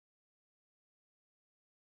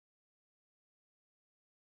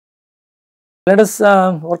Let us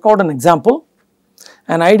work out an example.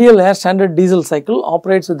 An ideal air standard diesel cycle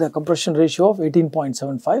operates with a compression ratio of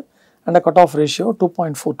 18.75 and a cutoff ratio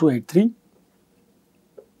 2.4283.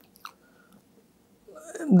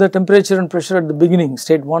 The temperature and pressure at the beginning,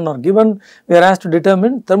 state 1, are given. We are asked to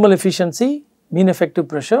determine thermal efficiency, mean effective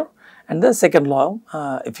pressure, and the second law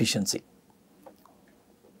of efficiency.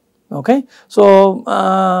 Okay. So,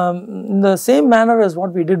 in the same manner as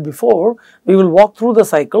what we did before, we will walk through the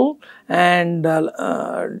cycle and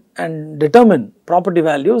determine property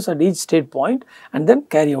values at each state point and then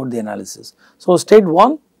carry out the analysis. So, state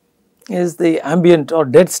 1 is the ambient or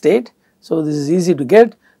dead state. So, this is easy to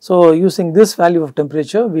get. So, using this value of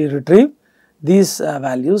temperature, we retrieve these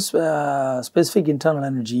values, specific internal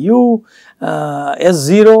energy U,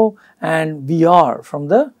 S0 and VR from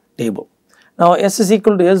the table. Now, S is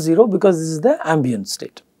equal to S0 because this is the ambient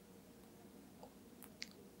state.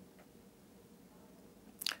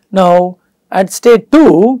 Now, at state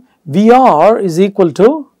 2, VR is equal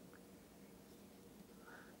to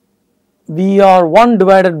VR1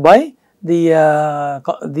 divided by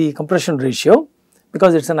the compression ratio,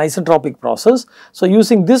 because it is an isentropic process. So,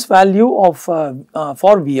 using this value of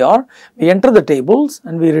for VR, we enter the tables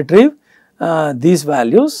and we retrieve these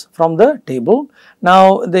values from the table.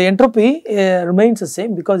 Now, the entropy remains the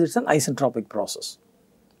same because it is an isentropic process.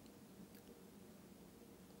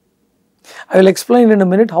 I will explain in a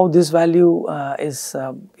minute how this value is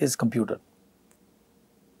computed.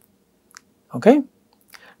 Okay.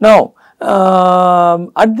 Now,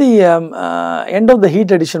 at the end of the heat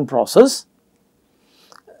addition process,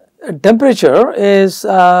 temperature is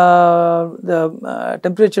the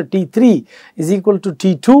temperature T3 is equal to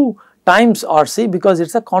T2 times RC, because it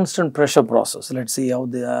is a constant pressure process. Let us see how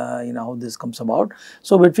the how this comes about.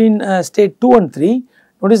 So, between state 2 and 3,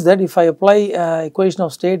 notice that if I apply equation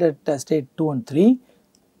of state at state 2 and 3,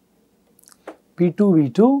 P2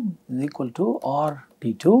 V2 is equal to R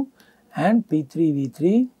T2 and P3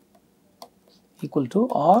 V3 equal to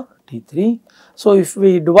R T3. So, if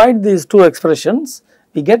we divide these two expressions,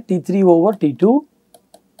 we get T3 over T2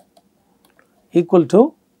 equal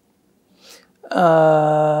to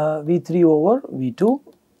V3 over V2.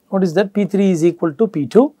 Notice that P3 is equal to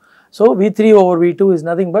P2. So, V3 over V2 is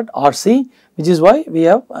nothing but RC, which is why we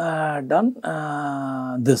have done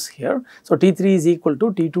this here. So, T3 is equal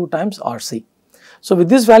to T2 times RC. So, with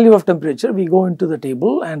this value of temperature, we go into the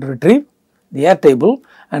table and retrieve the air table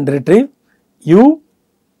and retrieve U,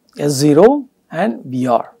 S0 and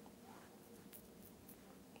VR.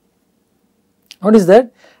 Notice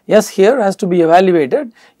that S here has to be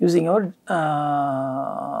evaluated using our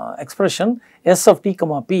expression S of t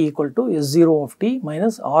comma p equal to S0 of t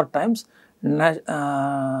minus R times.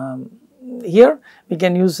 Here we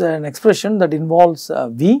can use an expression that involves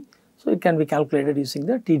V, so it can be calculated using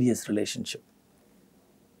the TDS relationship.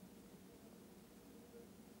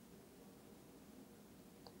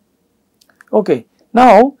 Okay.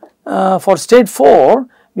 Now, for state 4,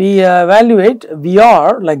 we evaluate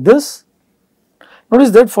VR like this.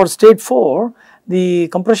 Notice that for state 4, the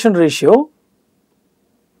compression ratio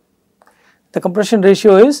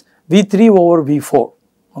is V3 over V4.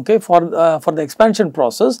 Okay, for the expansion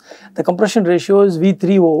process, the compression ratio is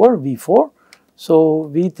V3 over V4. So,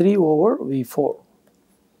 V3 over V4.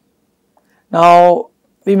 Now,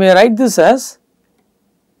 we may write this as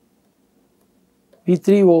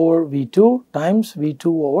V3 over V2 times V2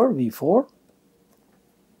 over V4.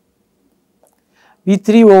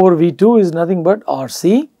 V3 over V2 is nothing but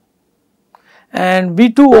RC, and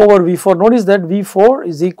V2 over V4, notice that V4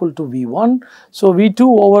 is equal to V1. So, V2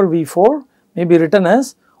 over V4 may be written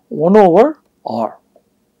as 1 over R.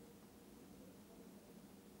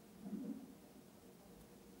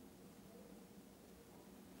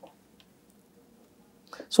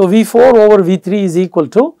 So, V4 over V3 is equal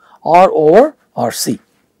to R over RC,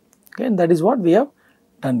 okay, and that is what we have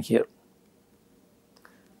done here.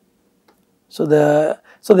 So, the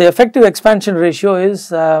effective expansion ratio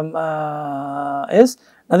is nothing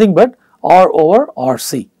but R over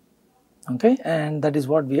RC, okay, and that is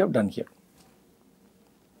what we have done here.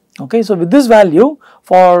 Okay, so, with this value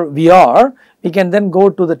for VR, we can then go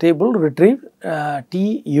to the table, retrieve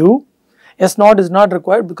TU. S0 is not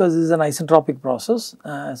required because this is an isentropic process,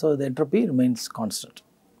 so the entropy remains constant.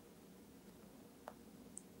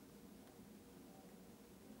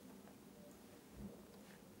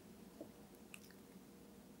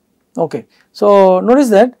 Okay. So, notice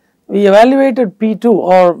that we evaluated P2,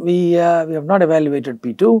 or we have not evaluated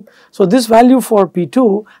P2. So, this value for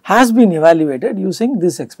P2 has been evaluated using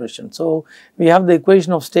this expression. So, we have the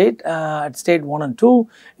equation of state at state 1 and 2.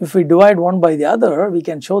 If we divide one by the other, we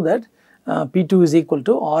can show that P2 is equal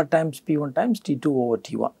to R times P1 times T2 over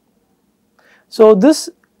T1. So, this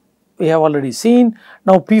we have already seen.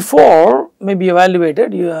 Now, P4 may be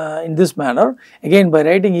evaluated in this manner, again by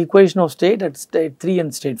writing equation of state at state 3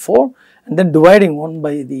 and state 4 and then dividing one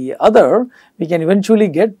by the other, we can eventually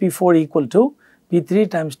get P4 equal to P3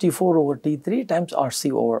 times T4 over T3 times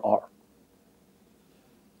RC over R.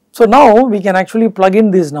 So, now we can actually plug in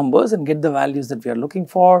these numbers and get the values that we are looking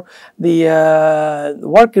for. The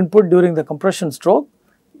work input during the compression stroke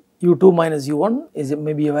U2 minus U1 is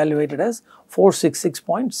may be evaluated as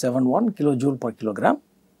 466.71 kilojoule per kilogram,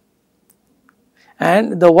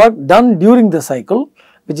 and the work done during the cycle,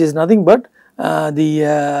 which is nothing but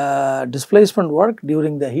the displacement work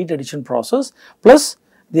during the heat addition process plus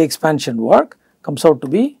the expansion work, comes out to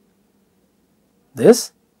be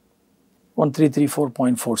this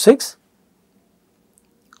 1334.46.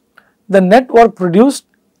 The net work produced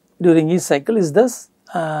during each cycle is this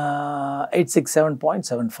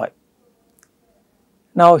 867.75.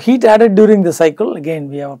 Now, heat added during the cycle, again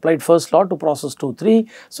we have applied first law to process 2-3.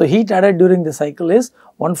 So, heat added during the cycle is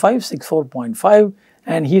 1564.5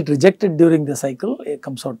 and heat rejected during the cycle, it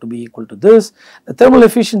comes out to be equal to this. The thermal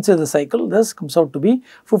efficiency of the cycle thus comes out to be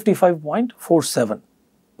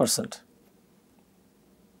 55.47%.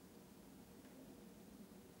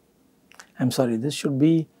 I am sorry, this should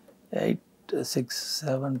be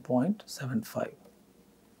 867.75.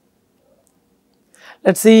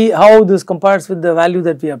 Let us see how this compares with the value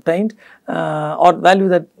that we obtained or value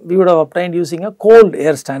that we would have obtained using a cold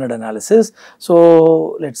air standard analysis.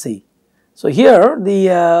 So, let us see. So, here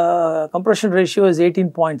the compression ratio is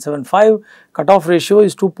 18.75, cutoff ratio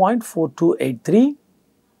is 2.4283.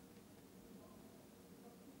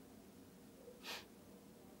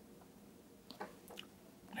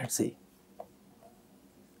 Let us see.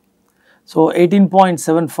 So,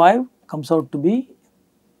 18.75 comes out to be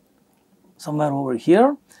somewhere over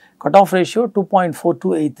here, cutoff ratio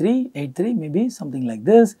 2.4283, maybe something like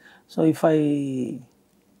this. So, if I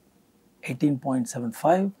 18.75,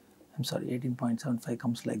 I am sorry, 18.75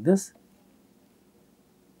 comes like this.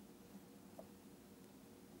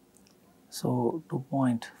 So,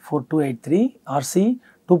 2.4283 RC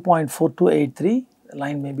 2.4283, the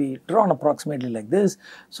line may be drawn approximately like this.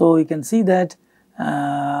 So, you can see that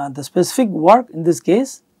the specific work in this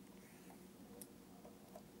case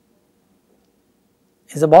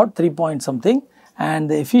is about 3 point something and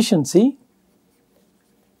the efficiency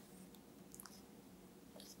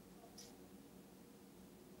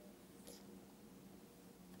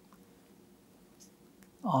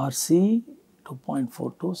RC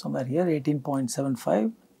 2.42 somewhere here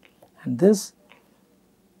 18.75 and this.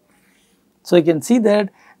 So, you can see that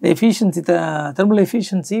the efficiency, the thermal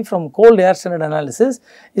efficiency from cold air standard analysis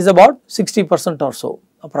is about 60% or so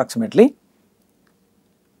approximately.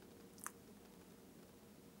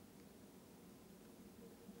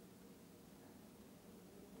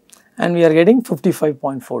 And we are getting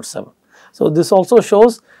 55.47. So, this also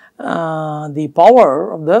shows the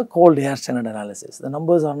power of the cold air standard analysis. The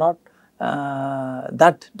numbers are not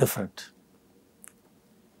that different.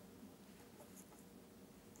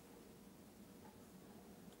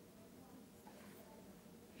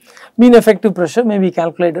 Mean effective pressure may be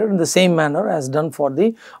calculated in the same manner as done for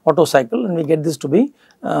the Otto cycle, and we get this to be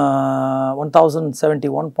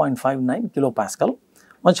 1071.59 kilopascal,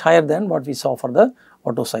 much higher than what we saw for the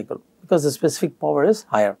Otto cycle, because the specific power is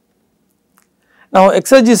higher. Now,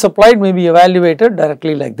 exergy supplied may be evaluated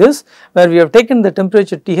directly like this, where we have taken the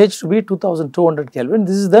temperature TH to be 2200 Kelvin.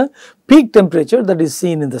 This is the peak temperature that is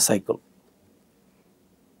seen in the cycle,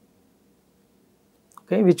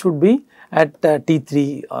 okay, which would be at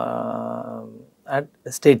T3 at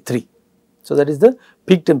state 3. So, that is the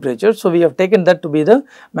peak temperature. So, we have taken that to be the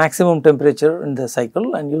maximum temperature in the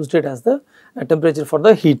cycle and used it as the temperature for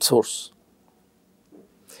the heat source.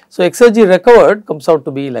 So, exergy recovered comes out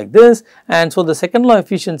to be like this, and so the second law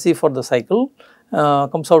efficiency for the cycle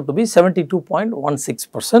comes out to be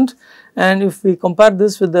 72.16%, and if we compare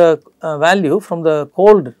this with the value from the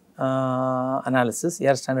cold analysis,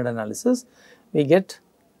 air standard analysis, we get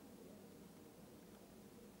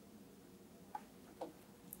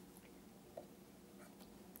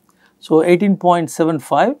so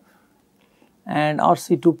 18.75 and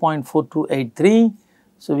RC 2.4283.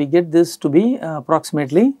 So, we get this to be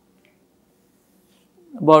approximately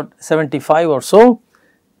about 75 or so.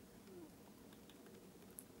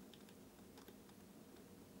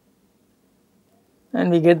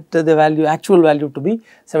 And we get the value, actual value to be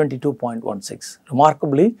 72.16,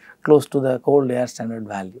 remarkably close to the cold air standard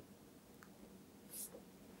value.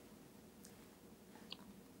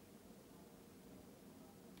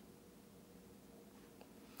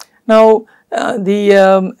 Now,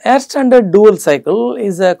 the air standard dual cycle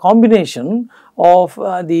is a combination of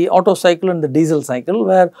the Otto cycle and the diesel cycle,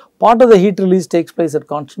 where part of the heat release takes place at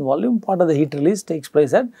constant volume, part of the heat release takes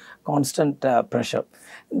place at constant pressure.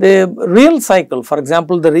 The real cycle, for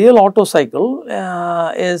example, the real Otto cycle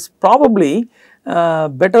is probably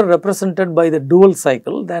better represented by the dual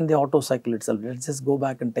cycle than the Otto cycle itself. Let us just go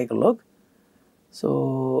back and take a look.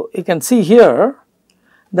 So, you can see here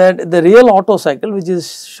that the real Otto cycle, which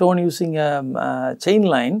is shown using a chain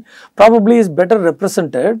line, probably is better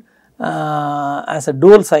represented as a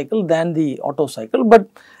dual cycle than the Otto cycle, but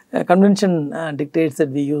convention dictates that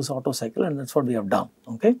we use Otto cycle, and that is what we have done.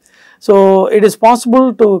 Okay. So, it is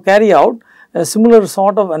possible to carry out a similar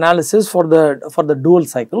sort of analysis for the dual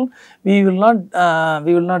cycle. We will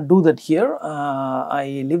not do that here.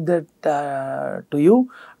 I leave that to you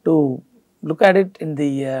to look at it in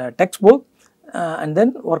the textbook and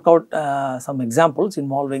then work out some examples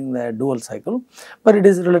involving the dual cycle, but it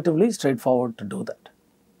is relatively straightforward to do that.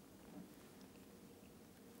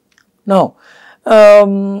 Now,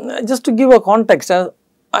 just to give a context,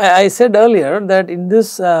 I said earlier that in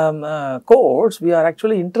this course we are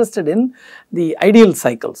actually interested in the ideal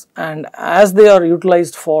cycles and as they are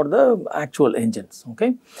utilized for the actual engines.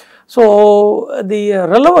 Okay. So, the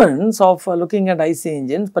relevance of looking at IC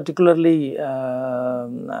engines, particularly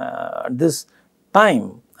this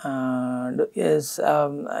time,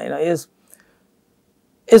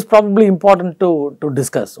 is probably important to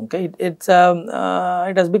discuss. Okay, it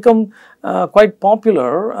has become quite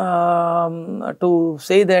popular to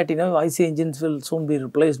say that IC engines will soon be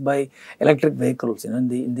replaced by electric vehicles in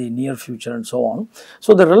the near future and so on.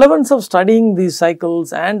 So, the relevance of studying these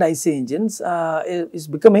cycles and IC engines is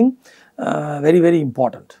becoming very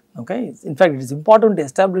important. Okay, in fact, it is important to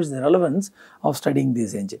establish the relevance of studying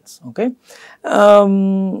these engines. Okay,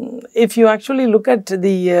 if you actually look at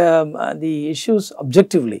the issues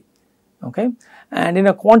objectively, okay, and in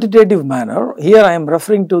a quantitative manner, here I am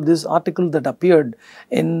referring to this article that appeared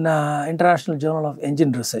in International Journal of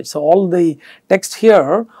Engine Research. So, all the text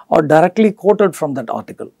here are directly quoted from that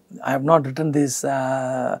article. I have not written these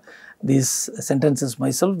sentences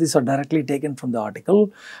myself, these are directly taken from the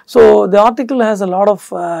article. So, the article has a lot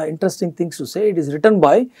of interesting things to say. It is written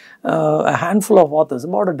by a handful of authors,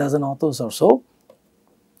 about a dozen authors or so.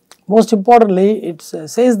 Most importantly, it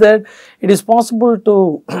says that it is possible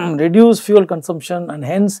to reduce fuel consumption and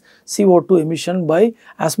hence CO2 emission by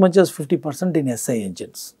as much as 50% in SI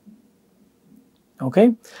engines.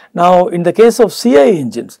 Okay. Now, in the case of CI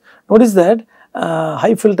engines, notice that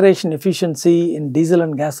high filtration efficiency in diesel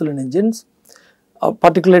and gasoline engines,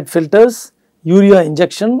 particulate filters, urea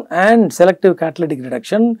injection and selective catalytic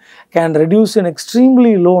reduction can reduce an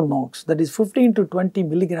extremely low NOx, that is 15 to 20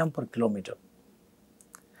 milligram per kilometer.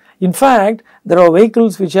 In fact, there are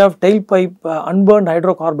vehicles which have tailpipe unburned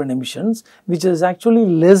hydrocarbon emissions, which is actually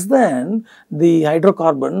less than the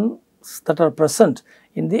hydrocarbons that are present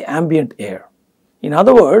in the ambient air. In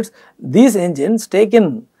other words, these engines take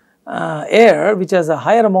in air which has a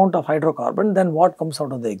higher amount of hydrocarbon than what comes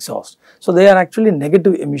out of the exhaust. So, they are actually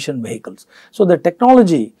negative emission vehicles. So, the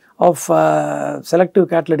technology of selective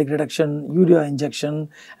catalytic reduction, urea injection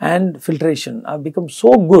and filtration have become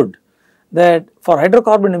so good that for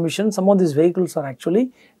hydrocarbon emissions, some of these vehicles are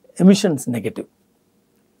actually emissions negative.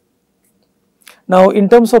 Now, in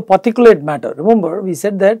terms of particulate matter, remember we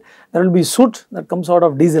said that there will be soot that comes out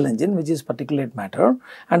of diesel engine, which is particulate matter,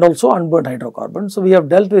 and also unburnt hydrocarbons. So, we have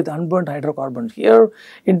dealt with unburnt hydrocarbons here.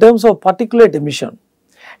 In terms of particulate emission,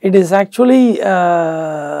 it is actually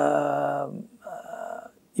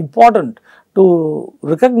important to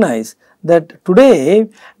recognize that today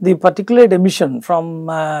the particulate emission from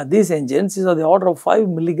these engines is of the order of 5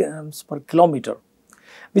 milligrams per kilometer,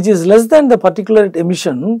 which is less than the particulate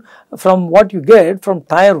emission from what you get from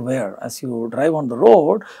tire wear. As you drive on the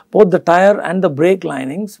road, both the tire and the brake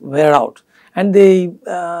linings wear out and they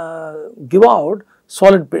give out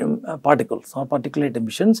solid particles or particulate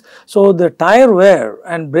emissions. So, the tire wear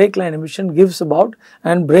and brake line emission gives about,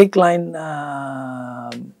 and brake line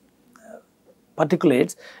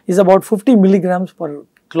particulates is about 50 milligrams per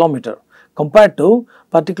kilometer compared to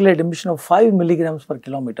particulate emission of 5 milligrams per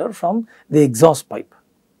kilometer from the exhaust pipe.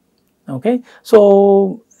 Okay.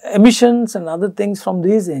 So, emissions and other things from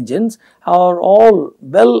these engines are all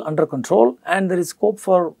well under control and there is scope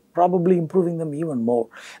for probably improving them even more.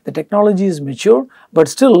 The technology is mature, but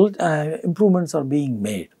still improvements are being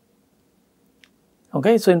made.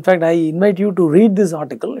 Okay, so in fact I invite you to read this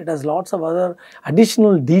article. It has lots of other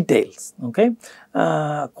additional details, okay,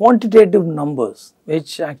 quantitative numbers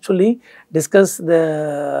which actually discuss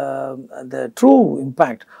the true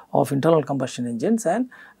impact of internal combustion engines and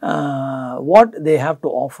what they have to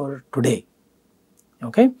offer today.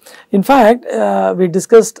 Okay. In fact, we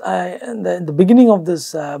discussed in the beginning of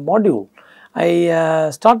this module, I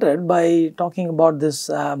started by talking about this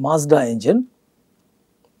Mazda engine.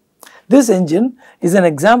 This engine is an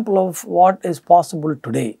example of what is possible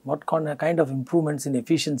today, what kind of improvements in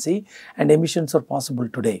efficiency and emissions are possible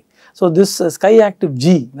today. So, this Skyactiv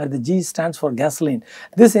G, where the G stands for gasoline,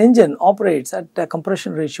 this engine operates at a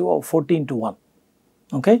compression ratio of 14:1.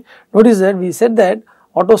 Okay. Notice that we said that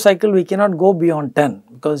auto cycle we cannot go beyond 10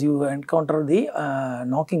 because you encounter the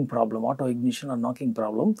knocking problem, auto ignition or knocking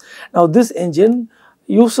problem. Now, this engine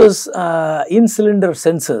uses in-cylinder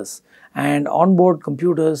sensors and onboard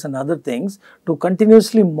computers and other things to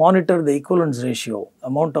continuously monitor the equivalence ratio,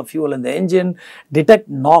 amount of fuel in the engine, detect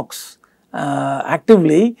knocks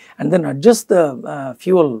actively, and then adjust the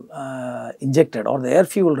fuel injected or the air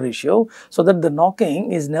fuel ratio, so that the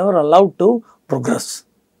knocking is never allowed to progress.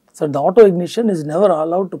 So, the auto ignition is never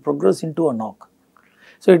allowed to progress into a knock.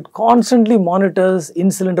 So, it constantly monitors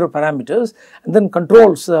in-cylinder parameters and then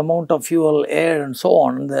controls the amount of fuel, air and so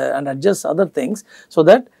on, and adjusts other things, so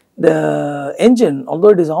that the engine, although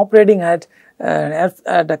it is operating at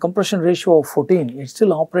a compression ratio of 14, it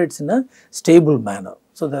still operates in a stable manner.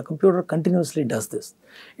 So, the computer continuously does this.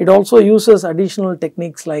 It also uses additional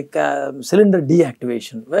techniques like cylinder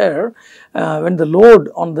deactivation, where when the load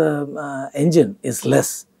on the engine is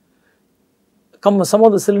less, some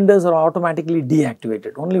of the cylinders are automatically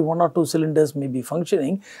deactivated. Only 1 or 2 cylinders may be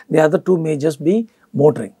functioning, the other 2 may just be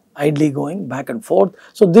motoring, idly going back and forth.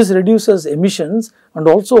 So, this reduces emissions and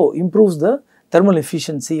also improves the thermal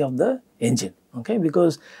efficiency of the engine, okay,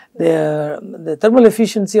 because the thermal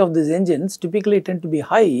efficiency of these engines typically tend to be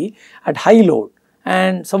high at high load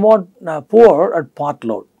and somewhat poor at part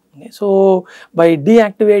load. Okay. So, by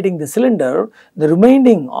deactivating the cylinder, the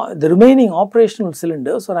remaining operational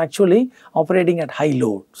cylinders are actually operating at high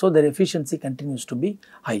load. So, their efficiency continues to be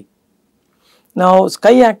high. Now,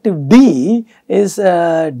 Skyactiv D is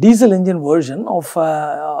a diesel engine version of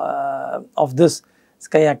this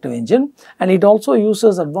Skyactiv engine, and it also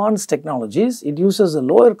uses advanced technologies. It uses a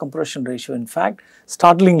lower compression ratio. In fact,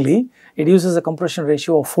 startlingly, it uses a compression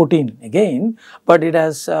ratio of 14 again, but it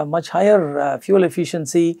has much higher fuel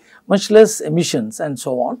efficiency, much less emissions and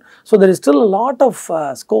so on. So, there is still a lot of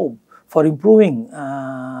scope for improving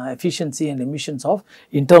efficiency and emissions of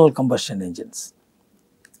internal combustion engines.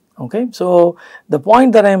 Okay. So, the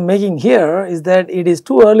point that I am making here is that it is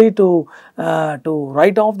too early to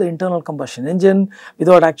write off the internal combustion engine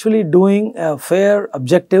without actually doing a fair,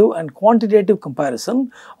 objective and quantitative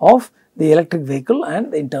comparison of the electric vehicle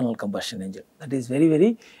and the internal combustion engine. That is very,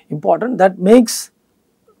 very important. That makes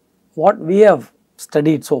what we have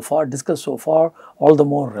studied so far, discussed so far, all the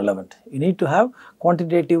more relevant. You need to have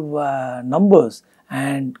quantitative numbers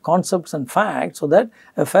and concepts and facts, so that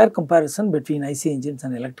a fair comparison between IC engines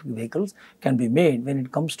and electric vehicles can be made when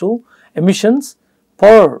it comes to emissions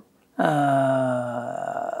per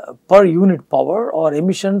unit power or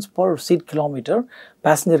emissions per seat kilometer,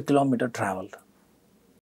 passenger kilometer travelled.